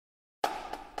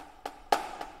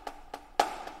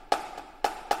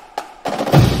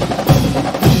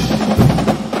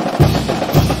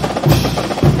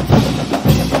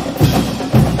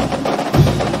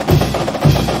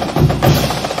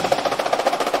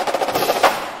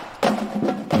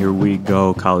Here we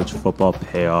go, college football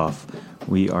payoff.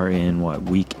 We are in,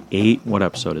 week 8? What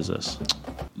episode is this?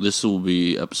 This will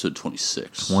be episode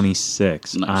 26.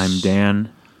 26. Nice. I'm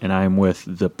Dan, and I'm with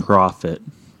the Prophet,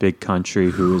 Big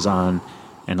Country, who is on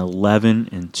an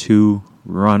 11-2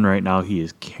 run right now. He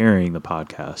is carrying the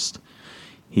podcast.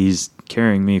 He's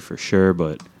carrying me for sure,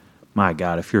 but my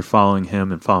God, if you're following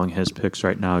him and following his picks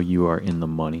right now, you are in the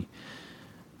money.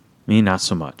 Me, not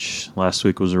so much. Last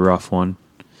week was a rough one.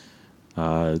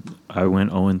 I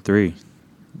went 0-3.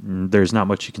 There's not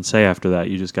much you can say after that.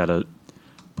 You just got to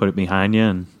put it behind you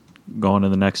and go on to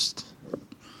the next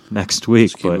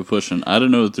week. Just keep it pushing. I didn't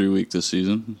know the 3 week this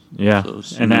season. Yeah,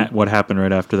 and what happened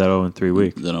right after that 0-3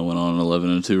 week? Then I went on an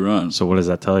 11-2 run. So what does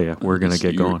that tell you? We're going to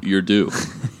get going. You're due.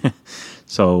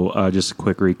 So just a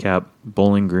quick recap.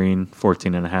 Bowling Green,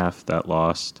 14.5. That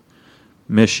lost.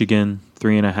 Michigan,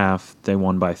 3.5. They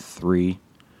won by 3.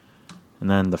 And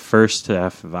then the first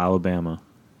half of Alabama,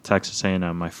 Texas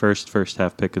A&M, my first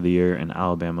half pick of the year, and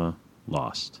Alabama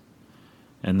lost.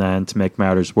 And then to make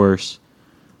matters worse,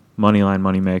 Moneyline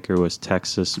Moneymaker was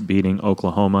Texas beating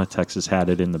Oklahoma. Texas had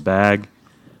it in the bag.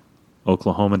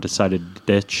 Oklahoma decided to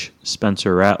ditch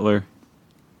Spencer Rattler.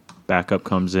 Backup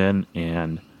comes in,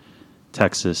 and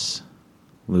Texas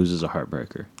loses a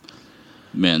heartbreaker.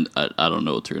 Man, I don't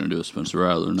know what they're going to do with Spencer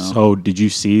Rattler now. So did you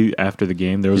see after the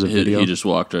game there was a video? He just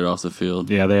walked right off the field.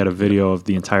 Yeah, they had a video of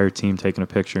the entire team taking a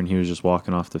picture, and he was just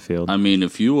walking off the field. I mean,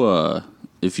 if you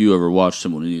ever watched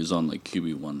him when he was on like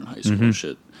QB1 in high school and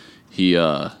shit, he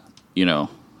don't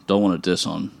want to diss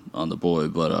on the boy,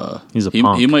 but he's a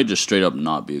punk. He might just straight up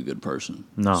not be a good person.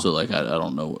 No. So like I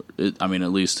don't know. At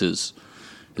least his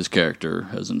character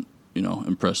hasn't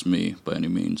impressed me by any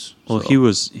means. Well, so. he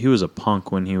was a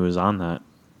punk when he was on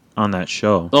that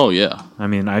show. Oh yeah. I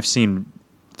mean, I've seen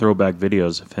throwback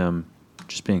videos of him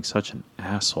just being such an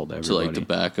asshole to everybody. To like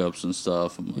the backups and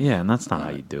stuff. Like, yeah, and that's not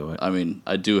how you do it. I mean,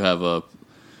 I do have a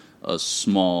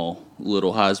small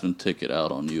little Heisman ticket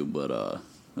out on you, but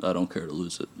I don't care to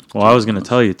lose it. Well, I was going to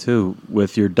tell you too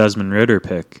with your Desmond Ridder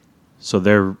pick.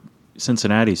 So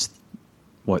Cincinnati's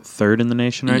third in the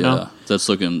nation right now. Yeah, that's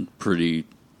looking pretty.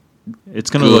 It's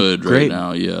going to look great right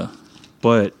now. Yeah,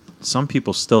 but some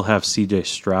people still have C.J.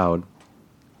 Stroud,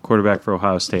 quarterback for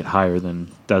Ohio State, higher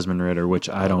than Desmond Ridder, which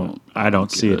I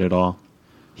don't see it at all.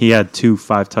 He had 2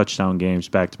 5-touchdown games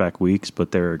back-to-back weeks,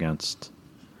 but they're against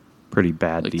pretty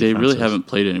bad defenses. They really haven't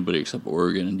played anybody except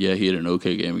Oregon. And yeah, he had an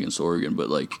okay game against Oregon,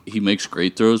 but he makes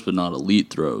great throws, but not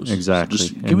elite throws. Exactly.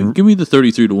 So just give me the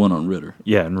 33-1 on Ridder.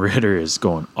 Yeah, and Ridder is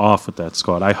going off with that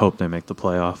squad. I hope they make the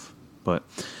playoff. But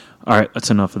all right, that's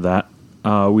enough of that.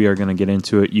 We are going to get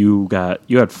into it. You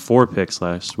had 4 picks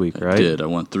last week, right? I did. I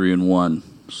went 3-1.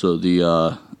 So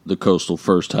the Coastal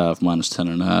first half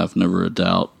 -10.5, never a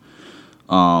doubt.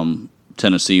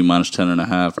 Tennessee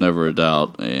 -10.5, never a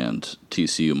doubt, and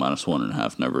TCU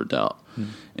 -1.5, never a doubt.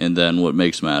 And then what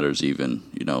makes matters even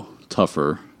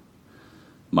tougher,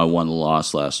 my one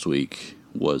loss last week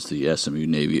was the SMU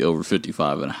Navy over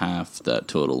 55.5. That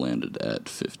total landed at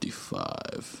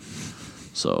 55.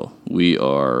 So we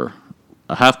are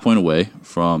a half point away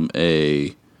from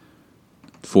a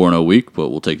 4-0 week, but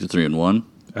we'll take the 3-1.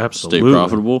 Absolutely, stay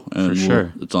profitable, and for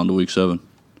sure. It's on to week 7.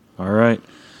 All right.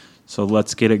 So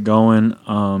let's get it going.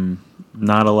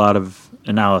 Not a lot of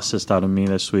analysis out of me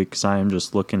this week because I am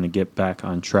just looking to get back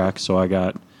on track. So I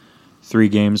got 3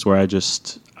 games where I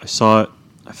saw it,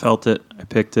 I felt it, I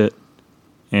picked it,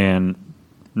 and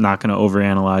not going to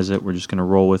overanalyze it. We're just going to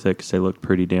roll with it because they look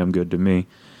pretty damn good to me.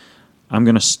 I'm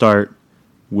going to start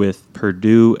with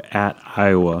Purdue at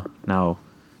Iowa. Now,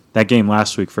 that game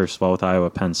last week, first of all, with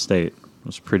Iowa-Penn State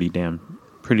was pretty damn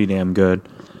good.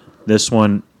 This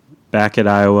one, back at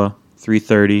Iowa,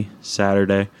 3:30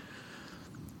 Saturday.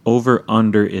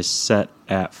 Over/under is set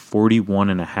at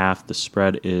 41.5. The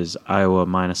spread is Iowa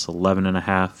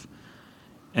 -11.5.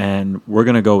 And we're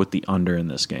going to go with the under in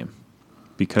this game.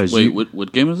 Because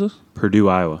what game is this? Purdue,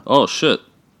 Iowa. Oh, shit.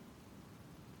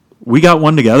 We got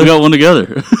one together? We got one together.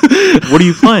 What are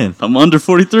you playing? I'm under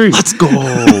 43. Let's go.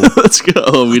 Let's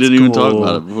go. We didn't even talk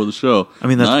about it before the show. I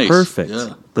mean, that's nice. perfect.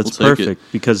 Yeah, that's we'll perfect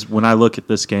because when I look at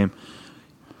this game,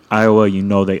 Iowa,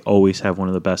 they always have one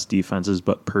of the best defenses,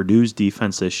 but Purdue's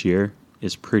defense this year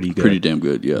is pretty good. Pretty damn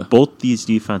good, yeah. Both these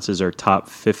defenses are top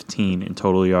 15 in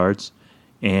total yards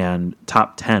and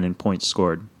top 10 in points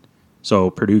scored. So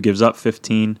Purdue gives up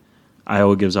 15,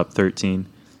 Iowa gives up 13.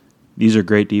 These are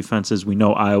great defenses. We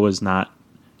know Iowa's not,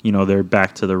 they're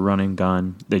back to the run and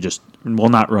gun.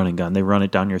 Not run and gun. They run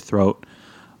it down your throat.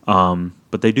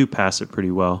 But they do pass it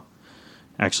pretty well.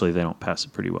 Actually, they don't pass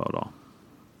it pretty well at all.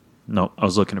 No, I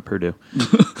was looking at Purdue.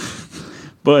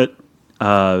 But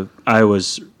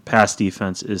Iowa's pass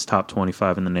defense is top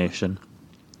 25 in the nation.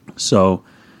 So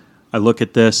I look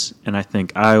at this, and I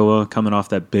think Iowa, coming off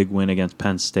that big win against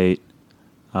Penn State,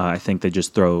 I think they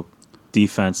just throw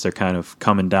defense. They're kind of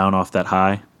coming down off that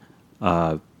high.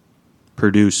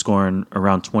 Purdue scoring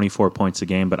around 24 points a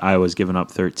game, but Iowa's giving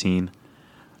up 13.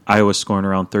 Iowa's scoring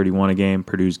around 31 a game.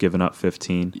 Purdue's giving up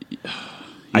 15.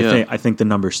 Yeah. I think the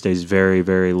number stays very,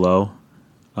 very low.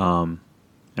 And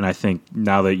I think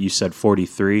now that you said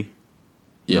 43,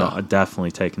 I'm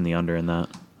definitely taking the under in that.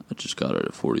 I just got it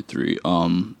at 43.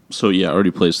 So, I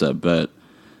already placed that bet.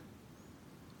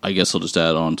 I guess I'll just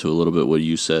add on to a little bit what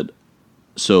you said.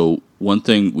 So, one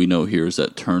thing we know here is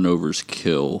that turnovers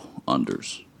kill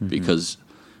unders because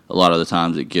a lot of the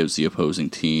times it gives the opposing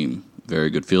team very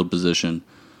good field position.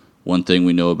 One thing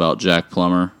we know about Jack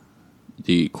Plummer,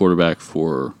 the quarterback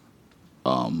for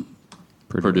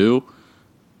Purdue,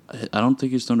 I don't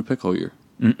think he's thrown a pick all year.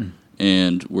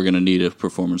 And we're going to need a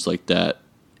performance like that.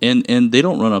 And they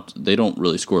don't run up. They don't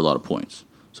really score a lot of points.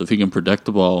 So if he can protect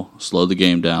the ball, slow the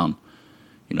game down,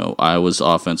 Iowa's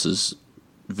offense is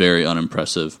very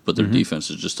unimpressive, but their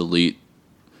defense is just elite.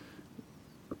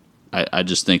 I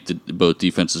just think that both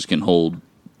defenses can hold.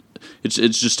 It's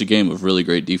just a game of really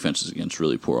great defenses against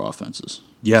really poor offenses.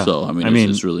 Yeah. So,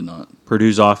 it's really not.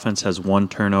 Purdue's offense has 1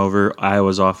 turnover.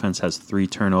 Iowa's offense has 3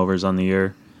 turnovers on the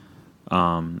year.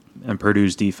 And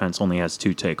Purdue's defense only has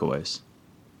 2 takeaways.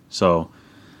 So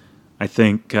I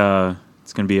think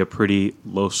it's going to be a pretty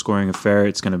low-scoring affair.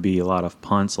 It's going to be a lot of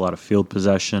punts, a lot of field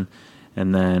possession.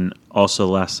 And then also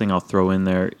the last thing I'll throw in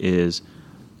there is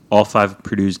all 5 of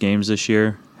Purdue's games this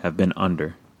year have been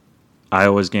under.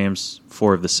 Iowa's games,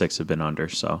 4 of the 6 have been under.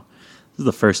 So this is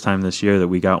the first time this year that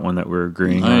we got one that we're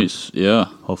agreeing on. Nice, yeah.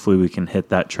 Hopefully we can hit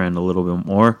that trend a little bit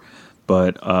more.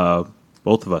 But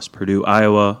both of us, Purdue,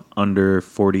 Iowa, under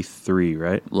 43,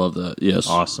 right? Love that, yes.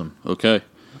 Awesome. Okay.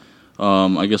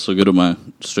 I guess I'll go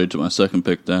straight to my second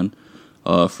pick then.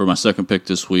 For my second pick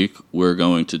this week, we're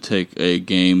going to take a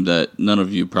game that none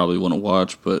of you probably want to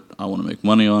watch, but I want to make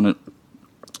money on it.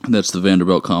 That's the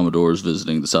Vanderbilt Commodores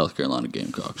visiting the South Carolina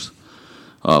Gamecocks.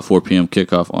 4 p.m.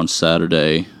 kickoff on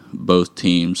Saturday. Both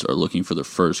teams are looking for their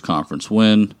first conference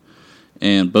win,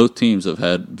 and both teams have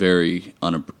had very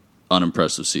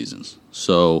unimpressive seasons.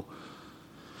 So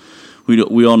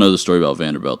we all know the story about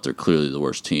Vanderbilt. They're clearly the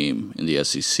worst team in the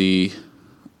SEC.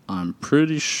 I'm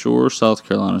pretty sure South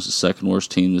Carolina's the second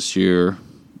worst team this year.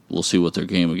 We'll see what their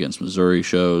game against Missouri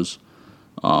shows.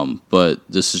 But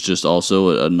this is just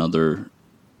also another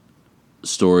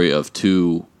story of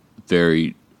 2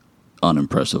 very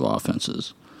unimpressive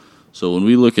offenses. So when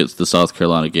we look at the South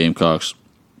Carolina Gamecocks,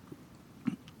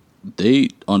 they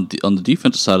on the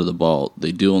defensive side of the ball,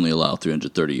 they do only allow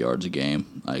 330 yards a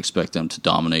game. I expect them to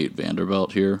dominate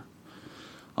Vanderbilt here.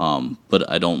 But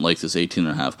I don't like this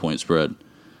 18.5 point spread.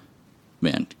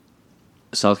 Man,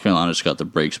 South Carolina just got the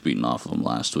brakes beaten off of them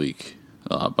last week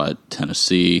by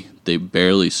Tennessee. They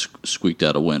barely squeaked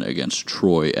out a win against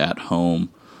Troy at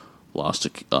home. Lost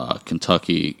to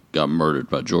Kentucky, got murdered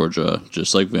by Georgia,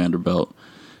 just like Vanderbilt.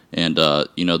 And,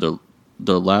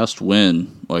 their last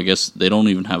win, well, I guess they don't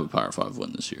even have a Power 5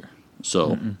 win this year.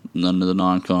 So none of the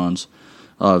non-cons.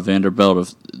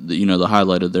 Vanderbilt, the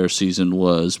highlight of their season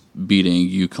was beating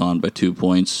UConn by 2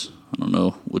 points. I don't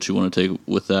know what you want to take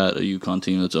with that. A UConn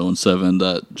team that's 0-7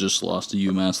 that just lost to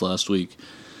UMass last week.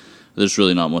 There's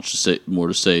really not much more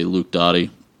to say. Luke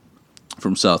Doty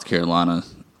from South Carolina,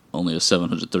 only a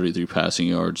 733 passing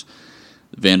yards.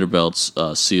 Vanderbilt's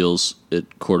Seals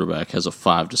at quarterback has a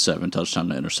 5-7 touchdown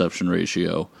to interception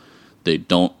ratio.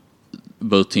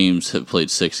 Both teams have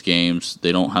played 6 games.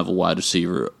 They don't have a wide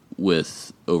receiver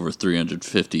with over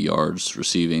 350 yards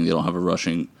receiving. They don't have a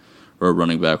running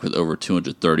back with over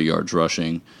 230 yards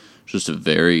rushing. It's just a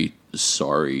very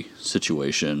sorry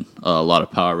situation. A lot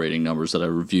of power rating numbers that I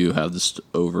review have this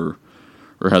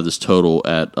total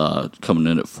at coming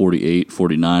in at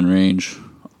 48-49 range.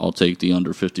 I'll take the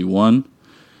under 51.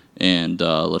 And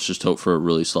let's just hope for a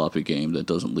really sloppy game that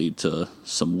doesn't lead to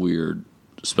some weird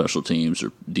special teams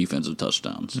or defensive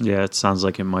touchdowns. Yeah, it sounds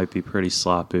like it might be pretty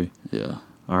sloppy. Yeah.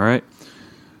 All right.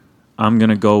 I'm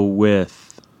going to go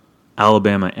with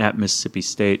Alabama at Mississippi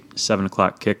State, 7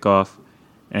 o'clock kickoff.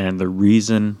 And the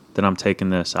reason that I'm taking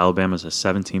this, Alabama's a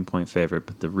 17-point favorite,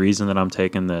 but the reason that I'm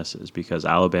taking this is because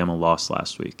Alabama lost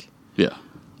last week. Yeah.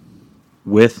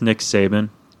 With Nick Saban,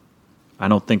 I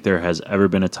don't think there has ever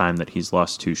been a time that he's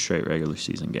lost 2 straight regular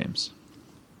season games.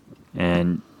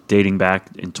 And dating back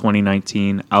in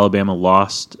 2019, Alabama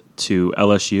lost to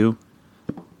LSU.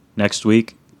 Next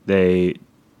week, they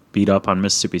beat up on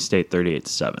Mississippi State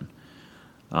 38-7.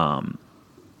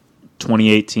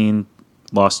 2018,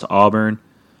 lost to Auburn.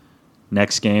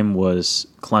 Next game was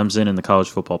Clemson in the college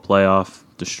football playoff,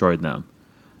 destroyed them.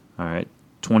 All right,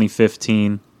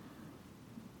 2015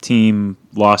 team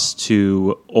lost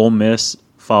to Ole Miss,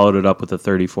 followed it up with a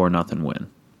 34-0 win.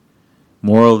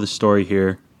 Moral of the story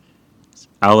here,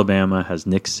 Alabama has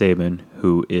Nick Saban,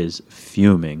 who is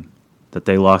fuming that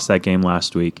they lost that game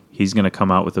last week. He's going to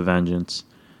come out with a vengeance.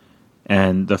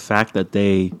 And the fact that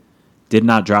they did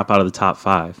not drop out of the top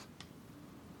 5,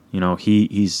 he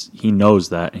knows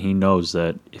that. And he knows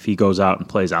that if he goes out and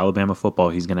plays Alabama football,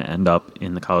 he's going to end up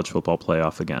in the college football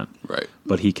playoff again. Right.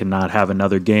 But he cannot have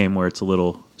another game where it's a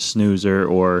little snoozer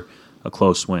or a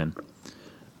close win.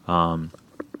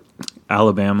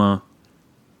 Alabama,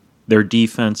 their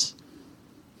defense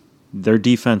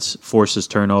forces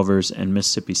turnovers, and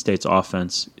Mississippi State's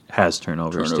offense has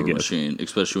turnovers Turnover to give. machine,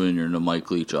 especially when you're in a Mike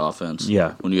Leach offense.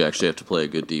 Yeah. When you actually have to play a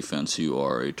good defense, you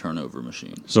are a turnover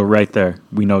machine. So right there,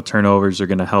 we know turnovers are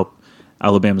going to help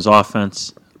Alabama's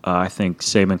offense. I think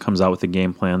Saban comes out with a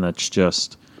game plan that's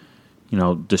just,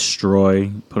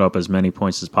 destroy, put up as many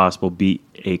points as possible, beat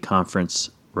a conference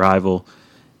rival,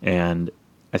 and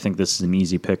I think this is an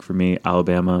easy pick for me.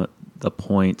 Alabama, the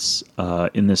points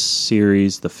in this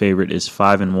series, the favorite is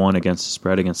 5-1 against the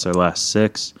spread against their last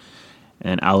 6.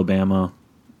 And Alabama,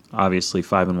 obviously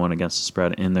 5-1 against the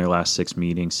spread in their last 6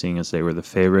 meetings, seeing as they were the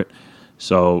favorite.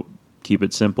 So keep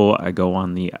it simple. I go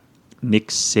on the Nick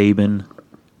Saban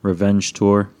revenge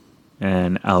tour,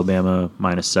 and Alabama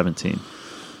minus 17.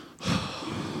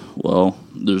 Well,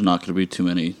 there's not going to be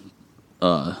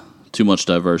too much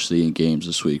diversity in games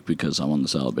this week because I'm on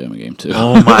this Alabama game too.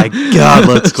 Oh my God,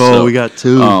 let's go! So, we got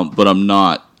 2. But I'm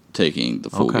not taking the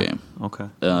full game. Okay,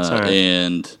 that's all right.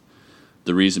 And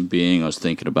the reason being, I was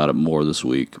thinking about it more this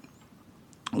week.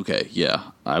 Okay, yeah,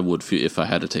 I would feel if I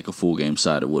had to take a full game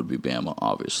side, it would be Bama,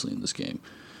 obviously, in this game.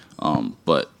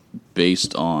 But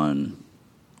based on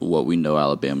what we know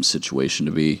Alabama's situation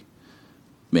to be,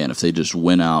 man, if they just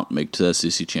win out, make it to the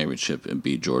SEC championship, and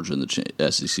beat Georgia in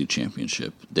the SEC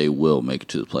championship, they will make it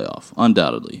to the playoff,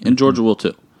 undoubtedly, and Georgia will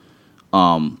too.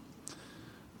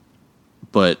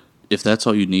 But if that's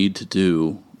all you need to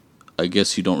do, I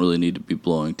guess you don't really need to be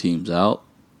blowing teams out.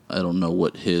 I don't know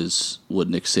what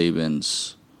Nick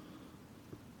Saban's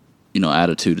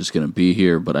attitude is going to be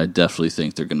here, but I definitely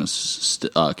think they're going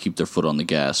to keep their foot on the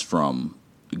gas from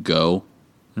go.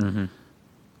 Mm-hmm.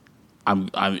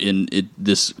 I'm in it.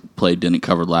 This play didn't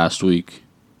cover last week.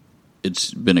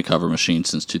 It's been a cover machine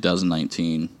since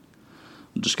 2019.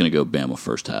 I'm just going to go Bama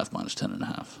first half minus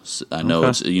 10.5. I know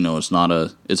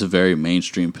it's a very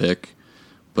mainstream pick,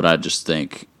 but I just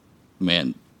think,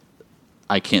 man,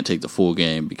 I can't take the full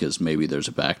game because maybe there's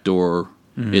a backdoor.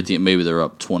 Mm-hmm. Maybe they're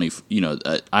up 20.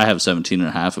 I have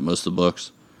 17.5 at most of the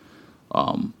books.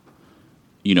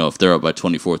 If they're up by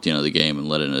 24 at the end of the game and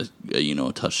let in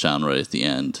a touchdown right at the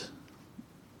end,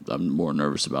 I'm more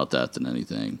nervous about that than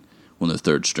anything when the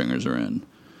third stringers are in.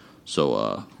 So,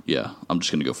 I'm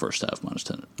just going to go first half minus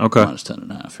 10. Okay. Minus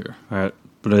 10.5 here. All right.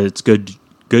 But it's good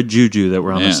juju that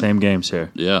we're on the same games here.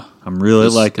 Yeah. I'm really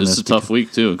liking this. This is a tough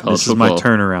week, too, in college football. This is my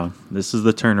turnaround. This is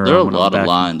the turnaround. There are a lot of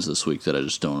lines this week that I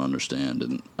just don't understand,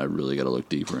 and I really got to look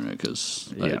deeper in it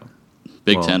because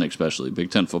Big Ten especially.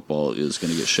 Big Ten football is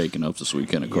going to get shaken up this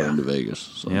weekend according to Vegas.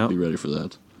 So be ready for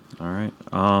that. All right.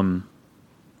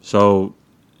 So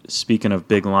speaking of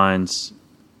big lines,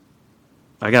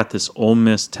 I got this Ole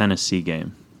Miss Tennessee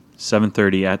game,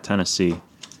 7:30 at Tennessee.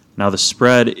 Now the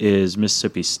spread is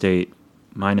Mississippi State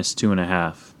minus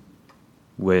 2.5,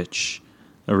 which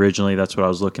originally that's what I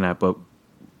was looking at, but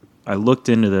I looked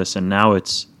into this and now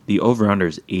it's the over/under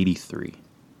is 83.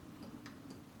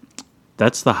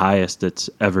 That's the highest it's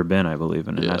ever been, I believe,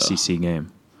 in an SEC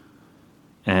game.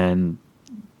 And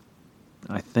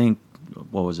I think,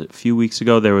 what was it, a few weeks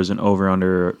ago, there was an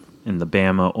over/under in the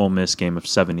Bama-Ole Miss game of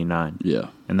 79. Yeah.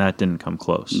 And that didn't come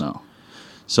close. No.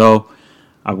 So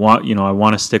I want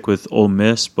to stick with Ole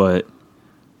Miss, but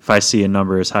if I see a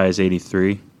number as high as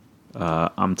 83,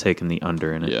 I'm taking the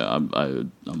under in it. Yeah, I'm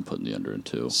putting the under in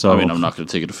too. So, I'm not going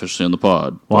to take it officially on the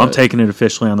pod. Well, I'm taking it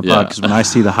officially on the pod because when I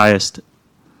see the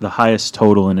highest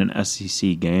total in an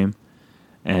SEC game,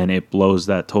 and it blows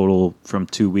that total from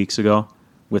 2 weeks ago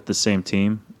with the same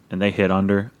team, and they hit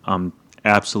under, I'm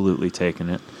absolutely taking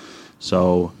it.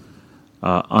 So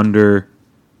under,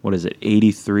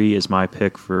 83 is my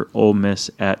pick for Ole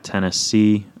Miss at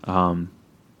Tennessee.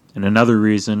 And another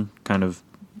reason, kind of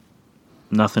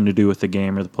nothing to do with the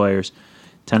game or the players,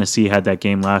 Tennessee had that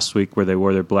game last week where they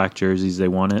wore their black jerseys. They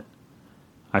won it.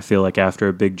 I feel like after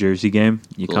a big jersey game,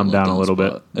 you come down a little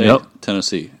bit. Hey, yep.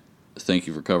 Tennessee, thank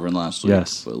you for covering last week.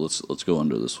 Yes. But let's go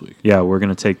under this week. Yeah, we're going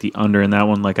to take the under in that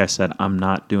one. Like I said, I'm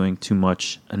not doing too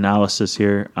much analysis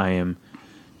here. I am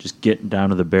just getting down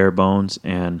to the bare bones,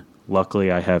 and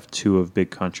luckily I have 2 of Big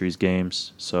Country's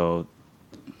games, so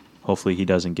hopefully he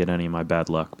doesn't get any of my bad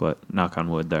luck, but knock on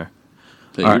wood there.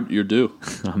 Hey, right. you're due.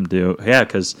 I'm due. Yeah,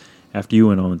 because after you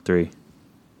went 0-3,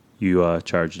 you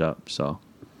charged up. So,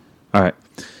 all right.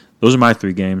 Those are my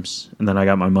 3 games, and then I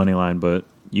got my money line, but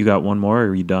you got one more, or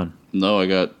are you done? No, I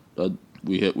got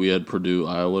we had Purdue,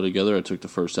 Iowa together. I took the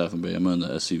first half in Bama and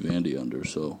the SC Vandy under,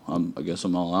 so I guess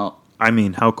I'm all out. I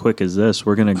mean, how quick is this?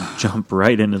 We're going to jump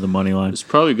right into the money line. It's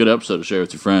probably a good episode to share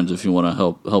with your friends if you want to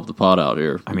help the pod out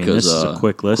here. I mean, this is a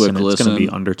quick listen. It's going to be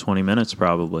under 20 minutes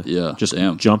probably. Yeah, just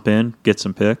jump in, get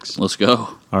some picks. Let's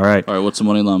go. All right. What's the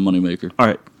money line moneymaker? All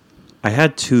right. I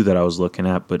had 2 that I was looking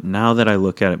at, but now that I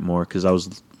look at it more, because I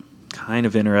was kind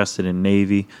of interested in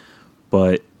Navy,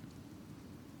 but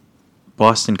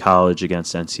Boston College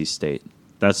against NC State.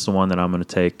 That's the one that I'm going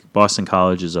to take. Boston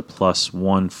College is a plus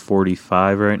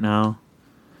 145 right now.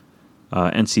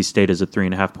 NC State is a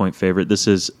 3.5-point favorite. This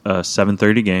is a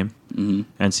 7:30 game.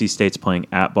 Mm-hmm. NC State's playing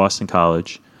at Boston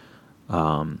College.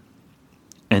 And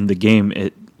the game,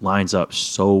 it lines up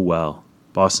so well.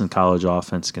 Boston College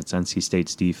offense against NC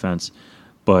State's defense.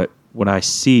 But what I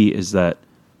see is that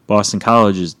Boston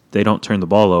College they don't turn the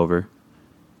ball over.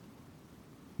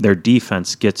 Their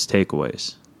defense gets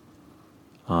takeaways.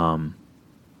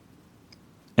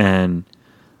 And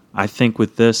I think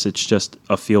with this, it's just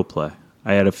a field play.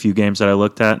 I had a few games that I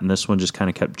looked at, and this one just kind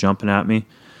of kept jumping at me.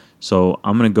 So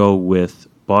I'm going to go with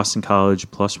Boston College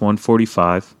plus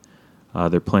 145.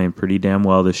 They're playing pretty damn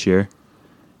well this year.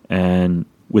 And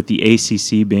with the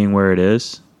ACC being where it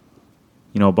is,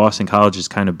 Boston College has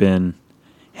kind of been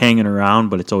hanging around,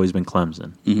 but it's always been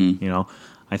Clemson. Mm-hmm.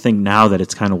 I think now that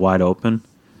it's kind of wide open,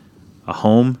 a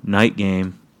home night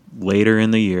game later in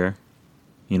the year,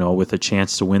 with a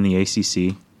chance to win the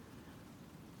ACC,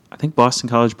 I think Boston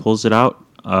College pulls it out.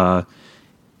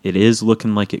 It is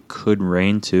looking like it could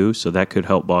rain too, so that could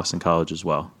help Boston College as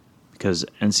well, because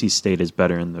NC State is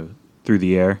better through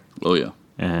the air. Oh yeah,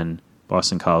 and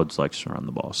Boston College likes to run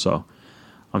the ball. So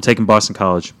I'm taking Boston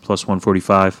College plus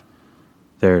 145.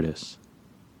 There it is.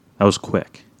 That was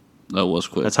quick. That was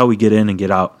quick. That's how we get in and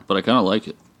get out. But I kind of like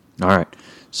it. All right.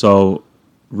 So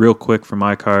real quick for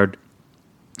my card,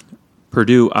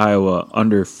 Purdue, Iowa,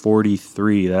 under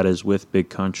 43. That is with Big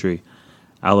Country.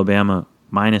 Alabama,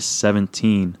 minus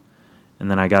 17.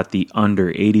 And then I got the under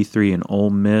 83 in Ole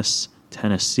Miss,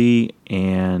 Tennessee,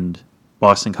 and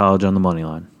Boston College on the money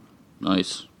line.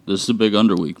 Nice. This is a big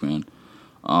under week, man.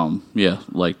 Yeah,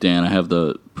 like Dan, I have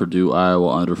the Purdue, Iowa,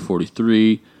 under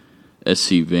 43,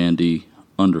 SC Vandy,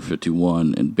 under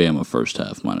 51, and Bama first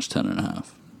half, minus 10.5.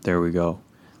 There we go.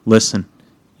 Listen.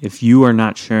 If you are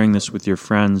not sharing this with your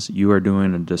friends, you are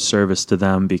doing a disservice to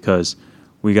them, because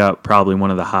we got probably one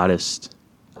of the hottest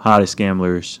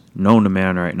gamblers known to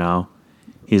man right now.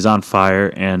 He's on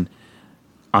fire, and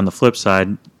on the flip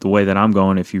side, the way that I'm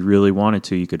going, if you really wanted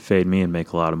to, you could fade me and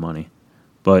make a lot of money.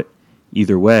 But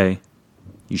either way,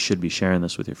 you should be sharing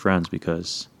this with your friends,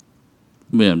 because...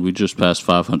 Man, we just passed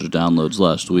 500 downloads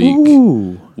last week.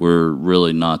 Ooh. We're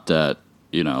really not that,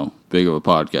 big of a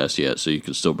podcast yet, so you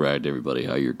can still brag to everybody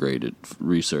how you're great at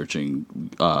researching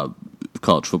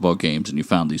college football games, and you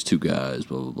found these 2 guys,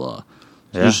 blah, blah, blah.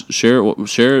 So yeah. Just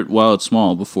share it while it's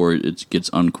small before it gets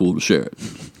uncool to share it.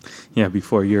 Yeah,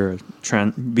 before you're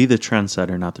be the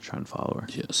trendsetter, not the trend follower.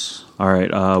 Yes. All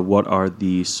right, what are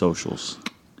the socials?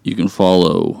 You can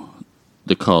follow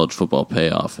the College Football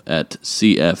Payoff at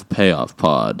CF Payoff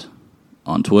Pod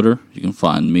on Twitter. You can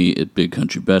find me at Big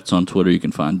Country Bets on Twitter. You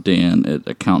can find Dan at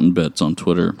Accountant Bets on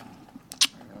Twitter.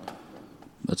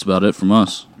 That's about it from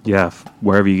us. Yeah,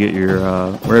 wherever you get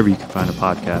wherever you can find a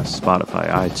podcast, Spotify,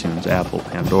 iTunes, Apple,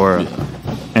 Pandora,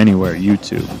 anywhere,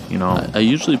 YouTube. I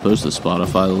usually post the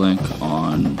Spotify link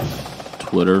on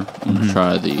Twitter. I'm gonna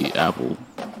try the Apple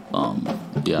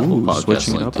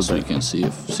podcast link this weekend. See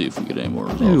if we get any more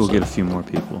results. Maybe we'll get a few more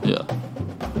people. Yeah,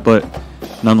 but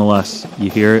nonetheless,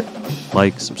 you hear it.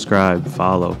 Like, subscribe,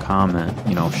 follow, comment.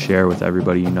 Share with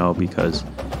everybody because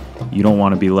you don't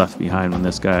want to be left behind when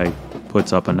this guy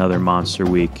puts up another monster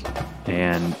week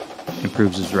and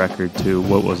improves his record to,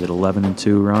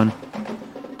 11-2 run.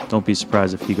 Don't be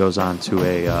surprised if he goes on to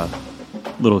a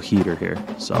little heater here.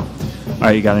 So, all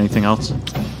right, you got anything else?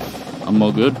 I'm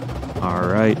all good. All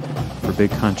right, for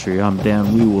Big Country, I'm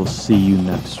Dan. We will see you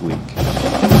next week.